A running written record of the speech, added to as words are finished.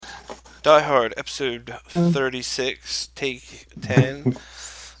Die Hard, episode 36, take 10.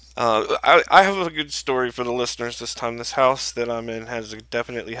 I have a good story for the listeners this time. This house that I'm in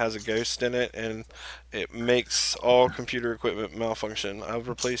definitely has a ghost in it, and it makes all computer equipment malfunction. I've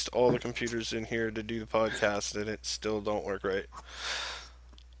replaced all the computers in here to do the podcast, and it still don't work right.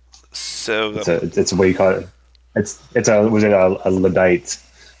 So It's a what you call it. It's a was it a Luddite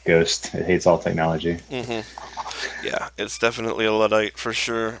ghost? It hates all technology. hmm yeah, it's definitely a Luddite for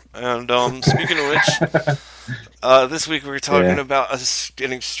sure. And speaking of which, this week we were talking Yeah. about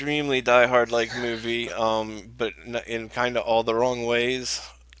an extremely Die Hard like movie, but in kind of all the wrong ways.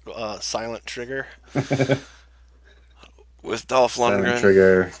 Silent Trigger with Dolph Silent Lundgren.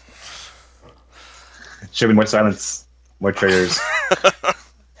 trigger. Should be more silence, more triggers.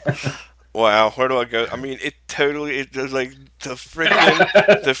 Wow, where do I go? I mean, it was like the freaking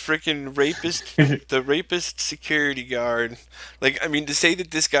rapist security guard. Like, I mean, to say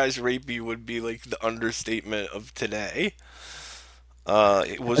that this guy's rapey would be like the understatement of today.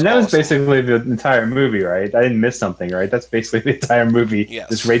 It was And that was awesome. basically the entire movie, right? I didn't miss something, right? That's basically the entire movie.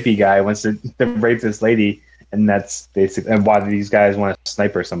 This Yes. rapey guy wants to rape this lady, and that's basically and why these guys want to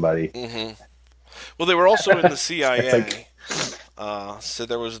sniper somebody. hmm Well, they were also in the It's like CIA. So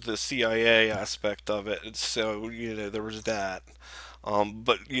there was the CIA aspect of it. And so, there was that.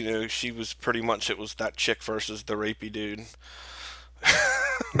 But, she was pretty much, it was that chick versus the rapey dude.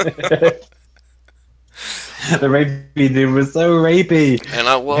 the rapey dude was so rapey. And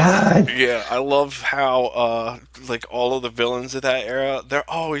I love, God. yeah, I love how, like, all of the villains of that era, they're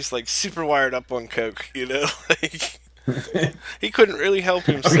always, like, super wired up on coke, Like, he couldn't really help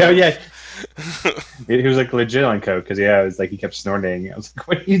Okay, oh, yeah, himself. he was like legit on coke because it was like he kept snorting. I was like,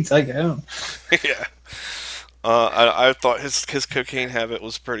 "What are you talking about?" Yeah. I thought his cocaine habit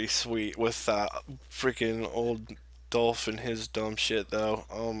was pretty sweet with that freaking old Dolph and his dumb shit, though.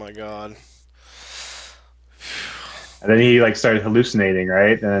 Oh my god. And then he like started hallucinating,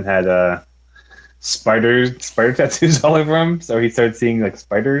 right? And then had spider tattoos all over him. So he started seeing like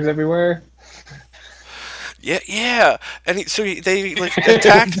spiders everywhere. Yeah, yeah. And they like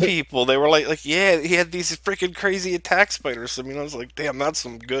attacked people. They were yeah, he had these freaking crazy attack spiders. I mean, I was like, damn, that's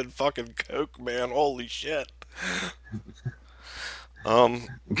some good fucking coke, man. Holy shit. Um,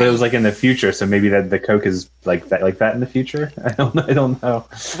 But it was like in the future, so maybe that the coke is like that in the future. I don't know.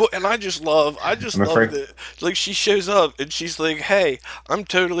 Well, and I just I'm love afraid. that. Like, she shows up and she's like, "Hey, I'm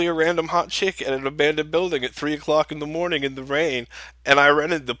totally a random hot chick at an abandoned building at 3 o'clock in the morning in the rain, and I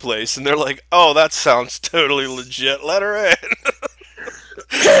rented the place." And they're like, "Oh, that sounds totally legit. Let her in."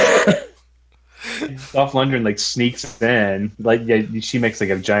 Dolph Lundgren like sneaks in, like yeah, she makes like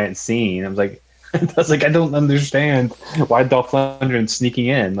a giant scene. I was like, I was like, I don't understand why Dolph Lundgren sneaking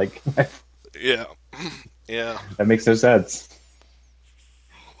in. Like Yeah, yeah. that makes no sense.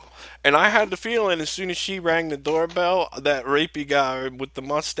 And I had the feeling as soon as she rang the doorbell, that rapey guy with the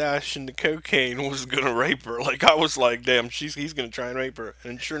mustache and the cocaine was gonna rape her. Like, I was like, "Damn, he's gonna try and rape her."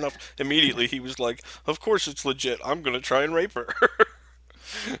 And sure enough, immediately he was like, "Of course it's legit. I'm gonna try and rape her."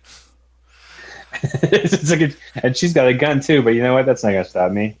 It's like and she's got a gun too, but you know what? That's not gonna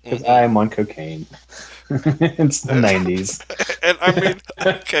stop me because hmm I'm on cocaine. It's the '90s. And I mean,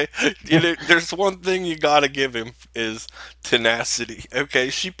 okay, there's one thing you gotta give him is tenacity. Okay,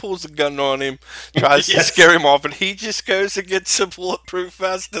 she pulls a gun on him, tries to Yes. scare him off, and he just goes and gets a bulletproof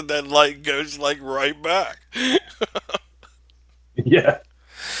vest, and then like goes like right back. Yeah.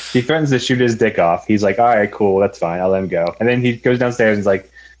 He threatens to shoot his dick off. He's like, all right, cool, that's fine. I'll let him go. And then he goes downstairs and he's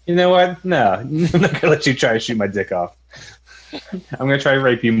like, you know what? No, I'm not gonna let you try to shoot my dick off. I'm gonna try to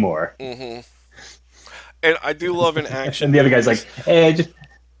rape you more. hmm And I do love in And action the other guy's like, movies. hey, just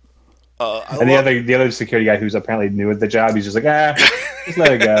I and love, the other security guy who's apparently new at the job, he's just like, just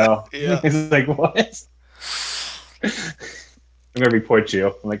let it go. yeah, He's like, what? I'm gonna report you.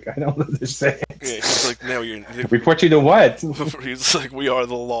 I'm like, I don't understand. yeah. He's like, "No, you're." Report you to what? He's like, "We are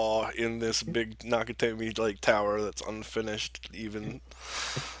the law in this big Nakatomi like tower that's unfinished, even."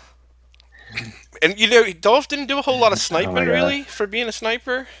 And Dolph didn't do a whole lot of Oh my sniping god. really for being a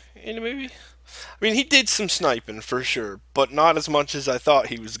sniper in the movie. I mean, he did some sniping for sure, but not as much as I thought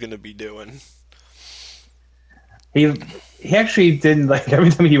he was going to be doing. He he actually didn't like every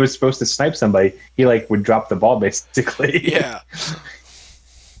time he was supposed to snipe somebody, he like would drop the ball basically. Yeah.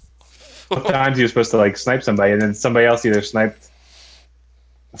 Sometimes he was supposed to like snipe somebody, and then somebody else either sniped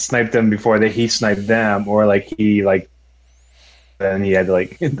them before he sniped them, or like he like then he had to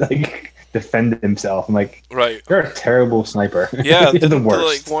like like defend himself. I'm like, Right. you're a terrible sniper. Yeah, You're the didn't the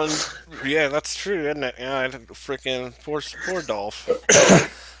like worst. one. Yeah, that's true, isn't it? Yeah, freaking poor Dolph.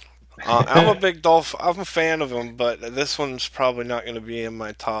 I'm a big Dolph. I'm a fan of him, but this one's probably not going to be in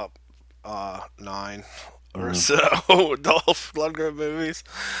my top. 9 or Mm. so Dolph Lundgren movies.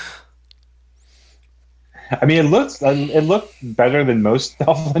 I mean, it looked better than most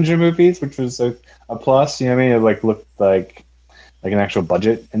Dolph Lundgren movies, which was a plus. You know what I mean? It like looked like an actual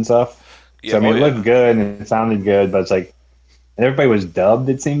budget and stuff. Yeah, So I oh mean, it looked yeah, good and it sounded good, but it's like and everybody was dubbed.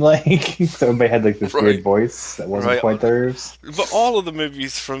 It seemed like so everybody had like this right, weird voice that wasn't right. quite theirs. But all of the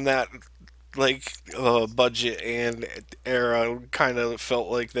movies from that like budget and era kind of felt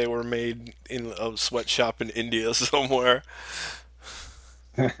like they were made in a sweatshop in India somewhere.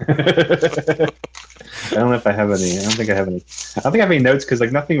 I don't know if I have any. I don't think I have any. I don't think I have any notes because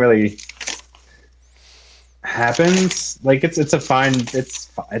like nothing really happens. Like it's a fine. It's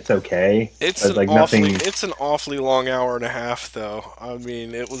okay, but like nothing. It's an awfully long hour and a half though. I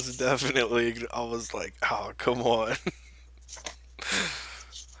mean, it was definitely I was like, "Oh, come on."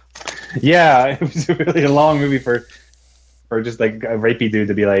 Yeah, it was really a long movie for just like a rapey dude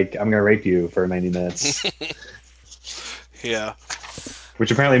to be like, I'm gonna rape you for 90 minutes, Yeah.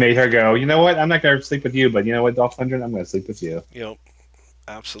 which apparently made her go, you know what? I'm not gonna sleep with you, but you know what, Dolph Lundgren, I'm gonna sleep with you. Yep.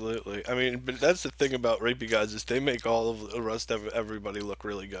 Absolutely. I mean, but that's the thing about rapey guys is they make all of the rest of everybody look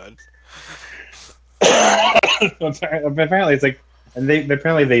really good. Apparently, it's like, and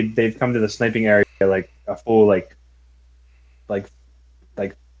they've come to the sniping area like a full like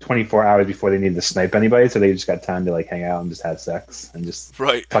like 24 hours before they need to snipe anybody, so they just got time to like hang out and just have sex and just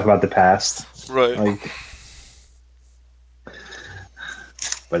Right. talk about the past. Right. Like,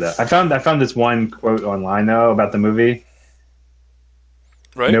 but I found this one quote online though about the movie.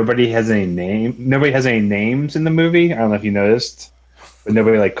 Right. Nobody has any name. Nobody has any names in the movie. I don't know if you noticed, but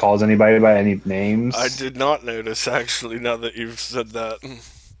nobody like calls anybody by any I names. did not notice actually now that you've said that.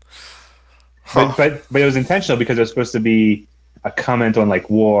 But Huh. but it was intentional because it was supposed to be a comment on like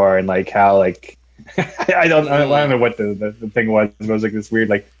war and like how like I don't know what the thing was. It was like this weird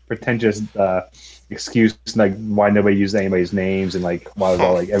like pretentious excuse like why nobody used anybody's names and like why it was all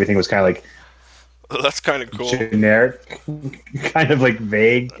Huh. like everything was kind of like That's kind of cool. generic, kind of like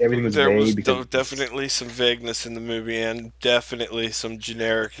vague. Everything was There was vague because definitely some vagueness in the movie and definitely some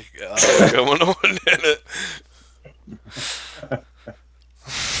generic going on in it.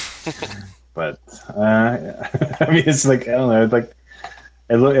 but I mean it's like I don't know it's like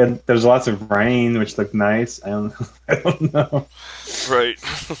there's lots of rain which looked nice. I don't I don't know. Right.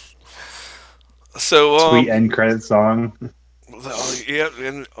 So, Sweet end credit song. yeah,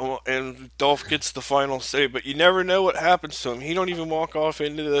 and Dolph gets the final say, but you never know what happens to him. He don't even walk off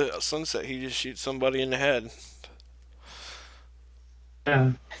into the sunset. He just shoots somebody in the head.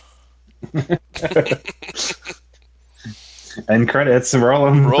 Yeah. End credits, roll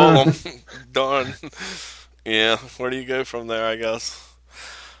them. Roll him. Done. Yeah, where do you go from there, I guess?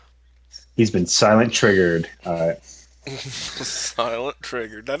 He's been silent triggered. All right. Silent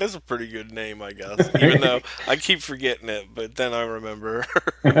Trigger. That is a pretty good name, I guess. Even though I keep forgetting it, but then I remember.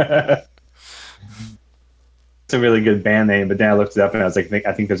 It's a really good band name, but then I looked it up and I was like,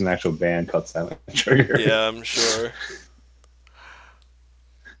 I think there's an actual band called Silent Trigger. Yeah, I'm sure.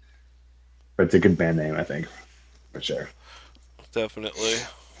 But it's a good band name, I think, for sure. Definitely.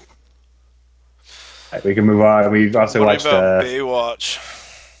 All right, we can move on. We also What watched about Baywatch?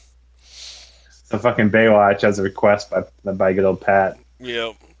 the fucking Baywatch as a request by good old Pat.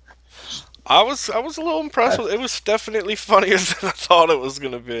 Yep. I was a little impressed with it. It was definitely funnier than I thought it was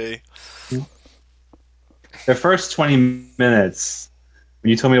gonna be. The first 20 minutes,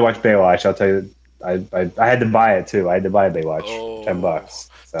 when you told me to watch Baywatch, I'll tell you, I had to buy it too. I had to buy Baywatch, Oh, $10.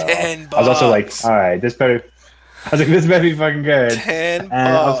 So $10. I was also like, all right, this better. I was like, this better be fucking good. $10. And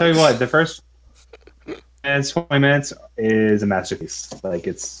I'll tell you what, the first 20 minutes is a masterpiece. Like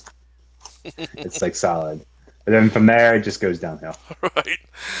it's like solid. But then from there, it just goes downhill. Right.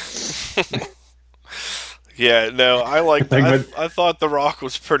 Yeah, no, I liked. Like, I thought The Rock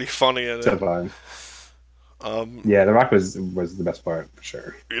was pretty funny in so it. fun. Yeah, The Rock was the best part for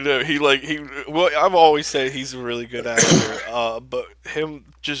sure. You know, well, I've always said he's a really good actor. But him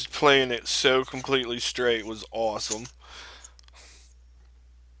just playing it so completely straight was awesome.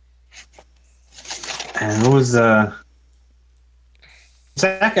 And what was Zac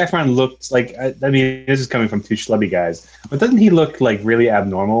Efron looked like? I mean, this is coming from two schlubby guys, but doesn't he look like really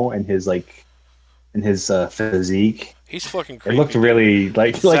abnormal in his physique? He's fucking It creepy. looked really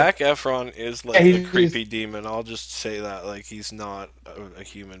like Zac Efron is like Yeah, a creepy demon. I'll just say that. Like he's not a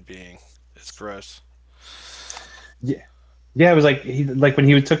human being. It's gross. yeah. Yeah, it was like when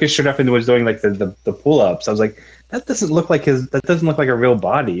he took his shirt off and was doing like the pull ups. I was like, that doesn't look like a real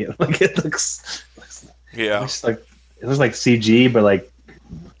body. Like it looks Yeah. looks like it looks like CG, but like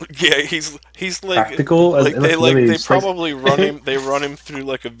Yeah, he's practical. It looks really they just like probably run him through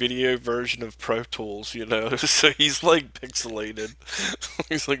like a video version of Pro Tools, you know. So he's like pixelated.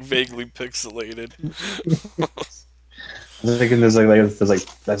 He's like vaguely pixelated. I was thinking there's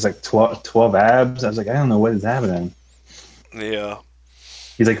like 12 abs. I was like, I don't know what is happening. Yeah.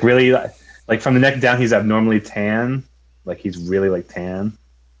 He's like really like from the neck down. He's abnormally tan. Like he's really like tan.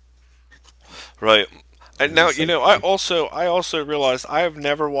 Right. And It's now, just you like know, I also realized I have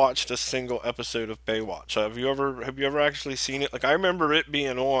never watched a single episode of Baywatch. Have you ever actually seen it? Like I remember it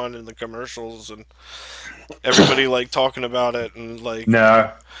being on in the commercials and everybody like talking about it and like,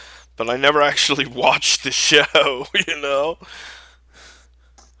 no, but I never actually watched the show, you know?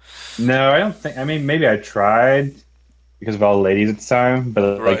 no. I don't think. I mean, maybe I tried because of all the ladies at the time,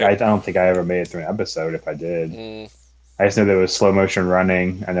 but like Right. I don't think I ever made it through an episode. If I did, Mm, I just know there was slow motion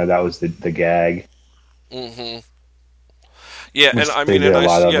running. I know that was the gag, hmm. Yeah, and which I they mean, did and a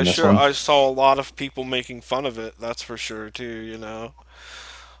lot of yeah, in this sure, one. I saw a lot of people making fun of it. That's for sure too, you know.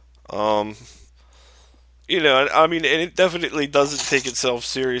 Um, I mean, and it definitely doesn't take itself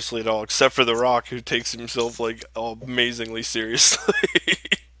seriously at all, except for The Rock, who takes himself like amazingly seriously.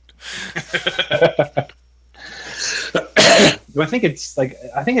 I think it's like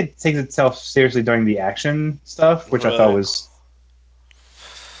I think it takes itself seriously during the action stuff, which I thought Right, was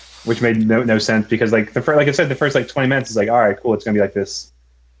which made no sense because like like I said, the first like 20 minutes is like all right, cool, it's gonna be like this.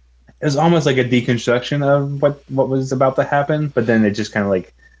 It was almost like a deconstruction of what was about to happen, but then it just kind of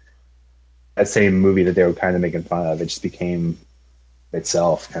like that same movie that they were kind of making fun of. It just became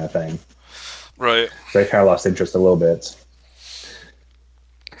itself kind of thing. right. So I kind of lost interest a little bit,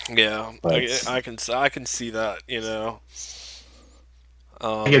 Yeah, but I can see that, you know.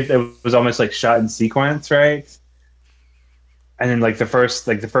 I think it was almost like shot in sequence, right? And then like the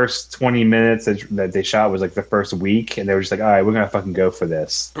first 20 minutes that they shot was like the first week, and they were just like, all right, we're gonna fucking go for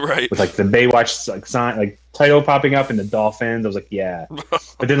this Right. with like the Baywatch like sign like title popping up and the dolphins. I was like, yeah,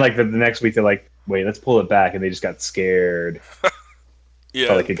 but then like the next week they're like, wait, let's pull it back, and they just got scared.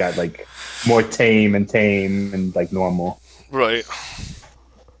 Felt Yeah, like it got like more tame and like normal. right.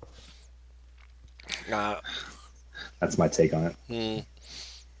 Uh, That's my take on it. hmm.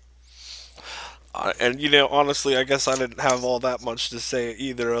 And honestly, I guess I didn't have all that much to say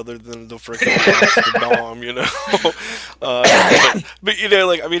either, other than the freaking monster dom, you know. But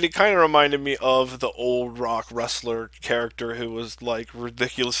like I mean, it kind of reminded me of the old Rock wrestler character who was like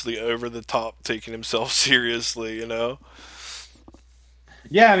ridiculously over the top, taking himself seriously, you know.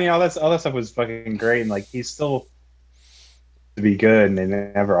 Yeah, I mean all that stuff was fucking great, and like he's still to be good, and they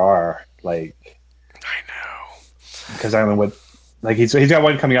never are. Like I know. because I don't know what like he's got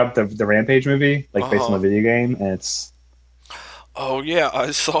one coming up the Rampage movie like Uh based on huh. the video game, and it's Oh yeah,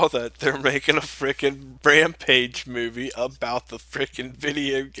 I saw that they're making a freaking Rampage movie about the freaking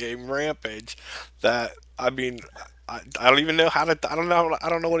video game Rampage. That I mean, I don't even know how to. I don't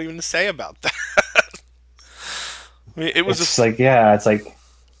know what even to say about that. I mean, it was it's like yeah, it's like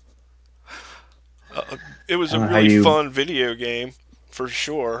it was I a don't know how really you. fun video game for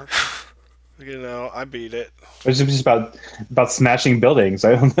sure. I beat it. It's just about smashing buildings.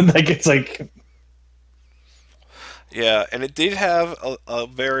 I don't like it's like Yeah, and it did have a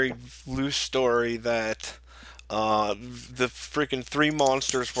very loose story that the freaking three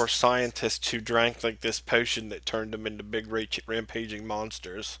monsters were scientists who drank like this potion that turned them into big rampaging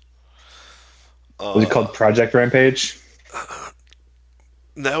monsters. was it Uh, called Project Rampage?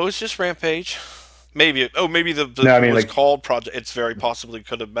 no, it's just Rampage. Maybe maybe No, I it mean was like called Project. It's very possibly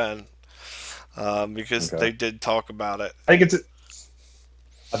could have been because okay. they did talk about it. I think it's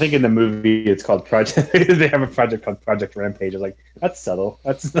I think in the movie it's called Project. They have a project called Project Rampage. I was like, that's subtle.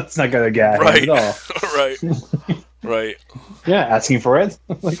 That's not gonna get out of hand at Right, all. right, right. Yeah, asking for it.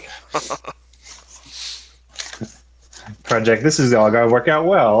 Like project. This is all gonna work out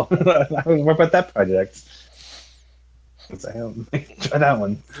well. What about that project? Try that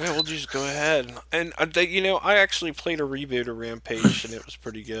one. Yeah, we'll just go ahead. And I actually played a reboot of Rampage, and it was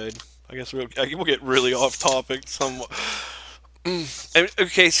pretty good. I guess we'll get really off topic. Somewhat.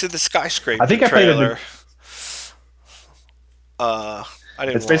 Okay, so the I skyscraper think I played trailer. it. Uh, I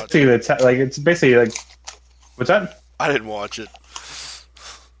didn't It's watch basically it. like it's basically like what's that? I didn't watch it.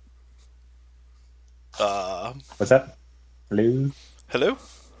 Uh, What's that? Hello, Hello?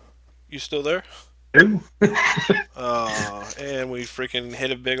 You still there? hello. And we freaking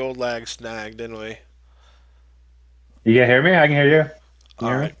hit a big old lag snag, didn't we? You can hear me? I can hear you. Can you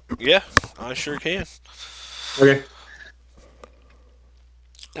All hear right. me? Yeah, I sure can. Okay.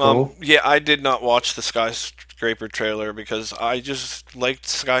 Cool. Yeah, I did not watch the Skyscraper trailer because I just liked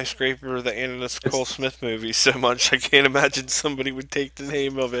Skyscraper, the Anna Nicole It's Smith movie, so much I can't imagine somebody would take the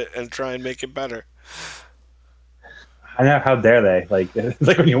name of it and try and make it better. I know how dare they? Like it's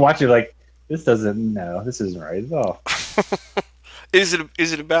like when you watch it, like this doesn't no, this isn't right at all. Is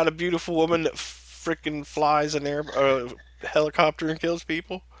it about a beautiful woman that freaking flies an air helicopter and kills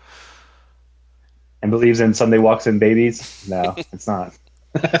people? And believes in Sunday walks in babies. No, it's not.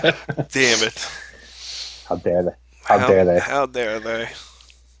 Damn it! How dare they? How How dare they? how dare they?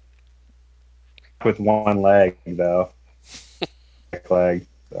 With one leg though, leg.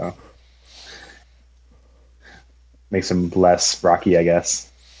 So makes him less rocky, I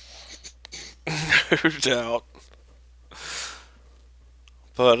guess. No doubt.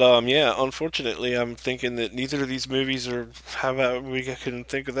 But yeah, unfortunately, I'm thinking that neither of these movies are how about we can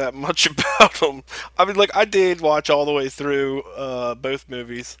think of that much about them. I mean, like I did watch all the way through both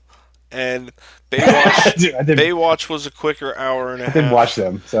movies, and Baywatch Dude, Baywatch was a quicker hour and a I did watch half.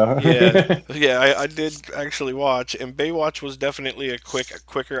 them. So Yeah, yeah, I did actually watch, and Baywatch was definitely a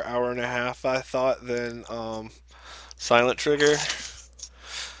quicker hour and a half. I thought than Silent Trigger.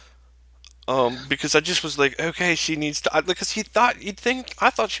 Because I just was like, okay, she needs to, because I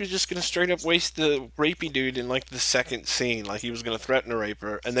thought she was just gonna straight up waste the rapey dude in like the second scene, like he was gonna threaten to rape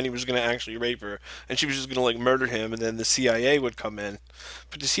her, and then he was gonna actually rape her, and she was just gonna like murder him, and then the CIA would come in,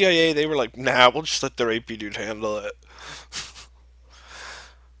 but the CIA they were like, nah, we'll just let the rapey dude handle it.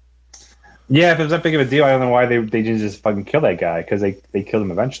 yeah, if it was that big of a deal, I don't know why they didn't just fucking kill that guy because they killed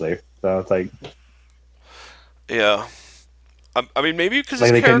him eventually. So it's Yeah, I mean maybe because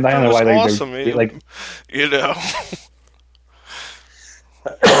his like they couldn't. I character don't know was why awesome, they like you know.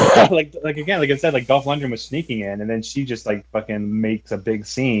 like again, like I said, like Dolph Lundgren was sneaking in, and then she just like fucking makes a big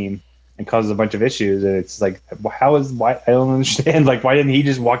scene and causes a bunch of issues. And it's like, how is why I don't understand. Like, why didn't he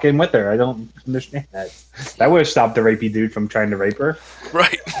just walk in with her? I don't understand that. That would have stopped the rapey dude from trying to rape her.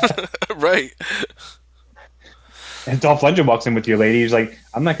 Right, right. And Dolph Lundgren walks in with your lady. He's like,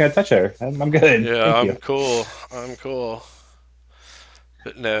 I'm not gonna touch her. I'm good. Yeah, Thank I'm you. cool. I'm cool.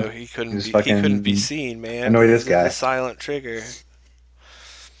 But no, Just he couldn't be fucking seen, man. annoy this The guy. silent trigger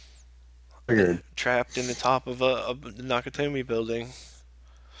Figured. trapped in the top of a Nakatomi building.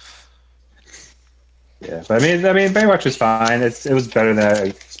 Yeah, but I mean, Baywatch was fine. It was better than I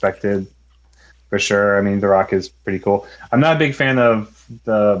expected for sure. I mean, The Rock is pretty cool. I'm not a big fan of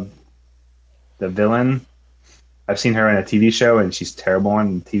the villain. I've seen her in a TV show, and she's terrible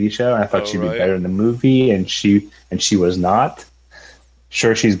on the TV show. And I thought Oh she'd be right. better in the movie, and she was not.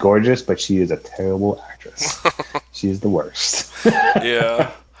 Sure, she's gorgeous, but she is a terrible actress. She's the worst.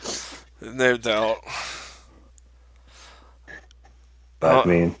 Yeah, no doubt. But I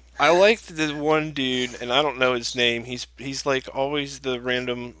mean, I liked the one dude, and I don't know his name. He's like always the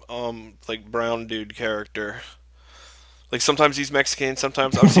random like brown dude character. Like sometimes he's Mexican,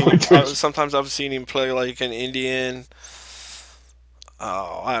 sometimes I've seen him play like an Indian.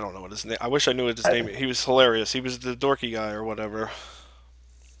 Oh, I don't know what his name. I wish I knew what his name. He was hilarious. He was the dorky guy or whatever.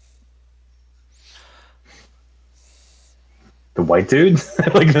 the white dude,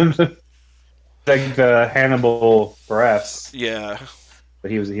 like the Hannibal breasts, Yeah,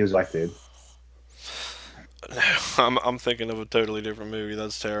 but he was a white dude. I'm thinking of a totally different movie.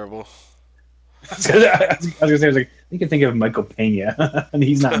 That's terrible. I was gonna say, I was like, you can think of Michael Pena, and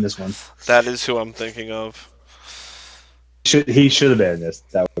he's not in this one. That is who I'm thinking of. He should have been in this.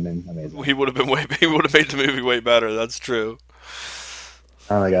 That would have been amazing. He would have been way. He would have made the movie way better. That's true.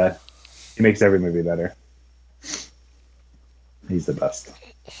 Oh my god, he makes every movie better. He's the best.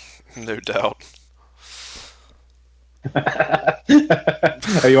 No doubt.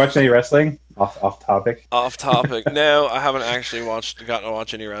 Are you watching any wrestling? Off topic. Off topic. No, I haven't actually gotten to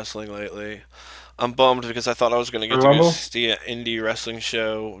watch any wrestling lately. I'm bummed because I thought I was going to get to go Rumble? see an indie wrestling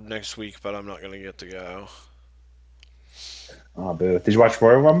show next week, but I'm not going to get to go. Oh, boo! Did you watch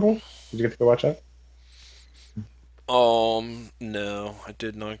Royal Rumble? Did you get to go watch that? No, I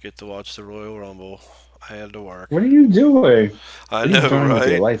did not get to watch the Royal Rumble. I had to work. What are you doing? I What are you know, doing with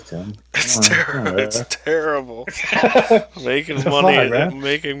your right? life, Tim? It's Come on, terrible. It's terrible. What the fuck, man?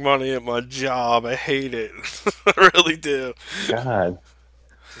 Making money at my job. I hate it. I really do. God,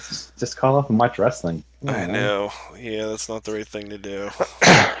 just call up and watch wrestling. Come I on, man. know. Yeah, that's not the right thing to do.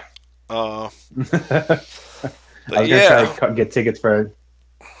 Uh, I but was gonna try to yeah. get tickets for,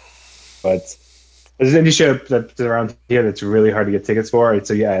 but there's an indie show that's around here that's really hard to get tickets for.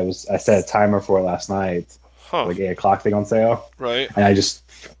 So yeah, I set a timer for it last night, Huh. like 8 o'clock thing on sale, Right. and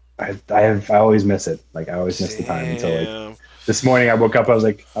I always miss it. Like I always miss the time until like Damn. this morning. I woke up. I was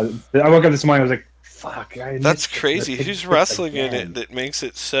like, I woke up this morning. I was like, Fuck, I That's missed the crazy. Who's picture wrestling in it again. that makes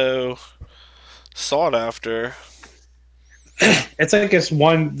it so sought after? It's like this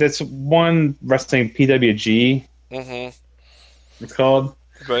one wrestling PWG. Mm-hmm. It's called,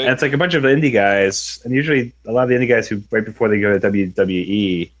 and Right? it's like a bunch of indie guys, and usually a lot of the indie guys who right before they go to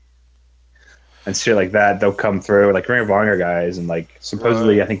WWE and shit like that, they'll come through like Ring of Honor guys, and like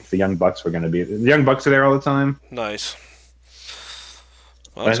Right. supposedly I think the Young Bucks were going to be the Young Bucks are there all the time. Nice.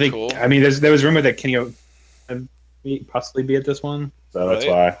 Well, But I that's think cool. I mean there was rumor that Kenny would possibly be at this one, so that's Right?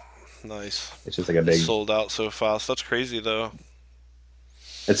 why Nice. it's just like a It big. sold out so fast. That's crazy, though.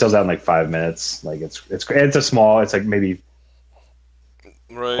 It sells out in like 5 minutes. Like it's a small. It's like maybe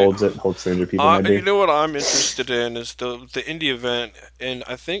Right. holds 300 people You maybe. know what I'm interested in is the indie event, and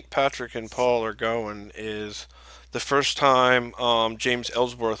I think Patrick and Paul are going. Is the first time James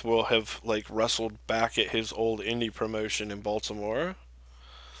Ellsworth will have like wrestled back at his old indie promotion in Baltimore.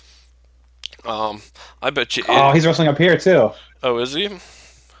 Um, I bet you Oh, it. he's wrestling up here too. Oh, is he?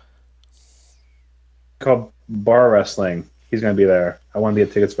 Called bar wrestling. He's gonna be there. I want to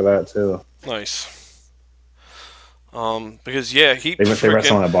get tickets for that too. Nice. Because yeah, They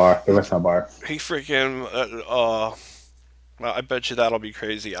wrestle in a bar. They wrestle in a bar. he freaking well, I bet you that'll be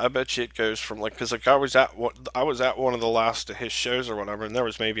crazy. I bet you it goes from like because like I was at one of the last of his shows or whatever, and there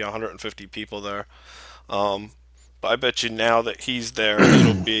was maybe 150 people there. Um, but I bet you now that he's there,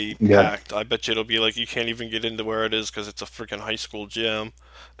 it'll be Yeah, packed. I bet you it'll be like you can't even get into where it is because it's a freaking high school gym,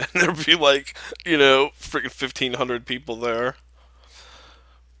 and there'll be like freaking 1,500 people there.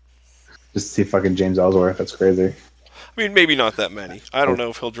 just to see fucking James Ellsworth. That's crazy. I mean, maybe not that many. I don't know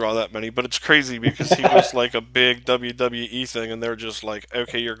if he'll draw that many, but it's crazy because he was like a big WWE thing, and they're just like,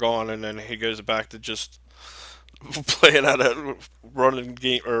 okay, you're gone, and then he goes back to just playing out of running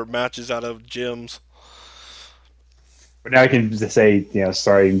game or matches out of gyms. But now I can just say,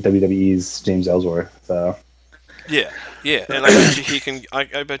 starring WWE's James Ellsworth. So Yeah, yeah, and I bet you he can.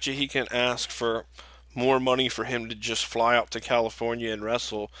 I bet you he can ask for more money for him to just fly out to California and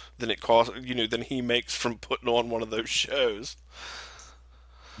wrestle than it costs. Than he makes from putting on one of those shows.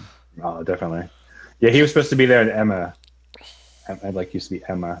 oh, definitely. Yeah, he was supposed to be there. And Emma, I like used to be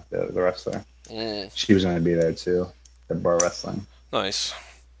Emma, the wrestler. Mm, She was going to be there too. The bar wrestling. nice,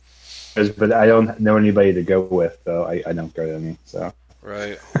 But I don't know anybody to go with, though. I don't go to any. So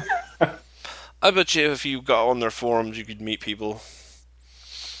right. I bet you if you got on their forums, you could meet people.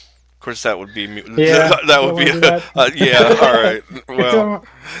 Of course, that would be yeah, that I would don't be want to do that. yeah. All right. I Well, don't,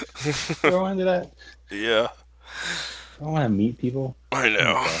 I don't want to do that. yeah. I don't want to meet people. I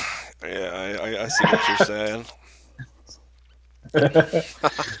know. Okay. Yeah, I see what you're saying.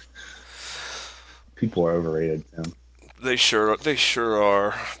 People are overrated. Tim. They sure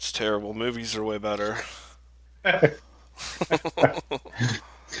are. It's terrible. Movies are way better.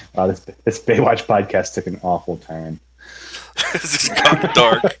 Wow, this Baywatch podcast took an awful turn. It's just gone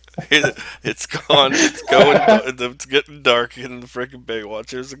dark. It's gone. It's going. It's getting dark in the freaking Baywatch.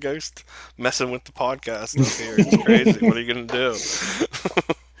 There's a ghost messing with the podcast up here. It's crazy. What are you gonna do?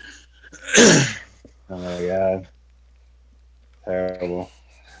 Oh my god, terrible.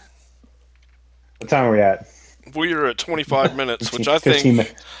 What time are we at? We are at 25 minutes, which 15, 15,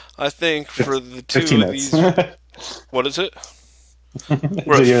 I think for the 15 two of minutes. these, what is it?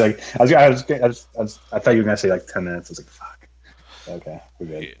 We're So at, you're like, I thought you were gonna say like 10 minutes. I was like, fuck. Okay, we're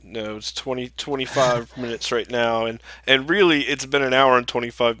good. no, it's 25 minutes right now, and really it's been an hour and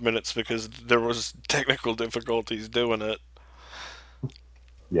 25 minutes because there was technical difficulties doing it.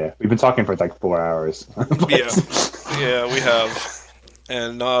 Yeah, we've been talking for like 4 hours. Yeah, yeah, we have.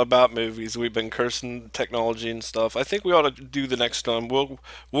 And not about movies. We've been cursing technology and stuff. I think we ought to do the next time. We'll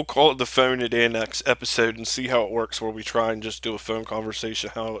call it the phone it in next episode and see how it works. Where we try and just do a phone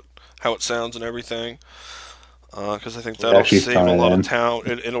conversation, how it sounds and everything. Because I think We that'll actually save a phone it lot of in. town.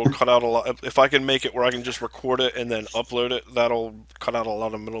 And it'll cut out a lot. If I can make it where I can just record it and then upload it, that'll cut out a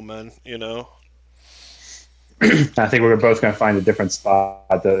lot of middlemen. I think we're both gonna find a different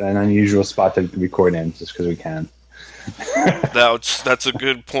spot, an unusual spot to record in, just because we can. That's a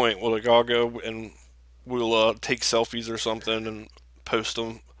good point. Well, like I'll go and we'll take selfies or something and post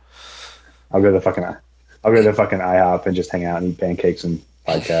them. I'll go to the fucking IHOP and just hang out and eat pancakes and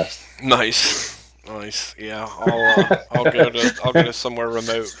podcast. Nice, nice. Yeah, I'll go to somewhere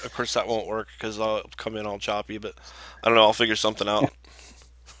remote. Of course, that won't work because I'll come in all choppy. But I don't know. I'll figure something out.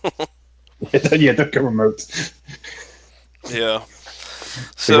 Yeah, don't go remote. Yeah.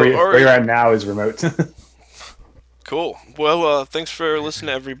 So So, all where right, you're at now is remote. cool. Well, thanks for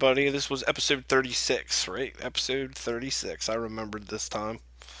listening, everybody. This was episode 36, right? Episode 36. I remembered this time.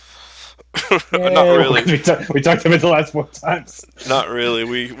 Not Yay, really. we talked him into the last 4 times. Not really.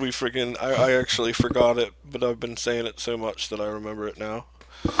 We freaking. I actually forgot it, but I've been saying it so much that I remember it now.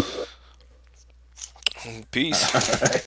 Peace.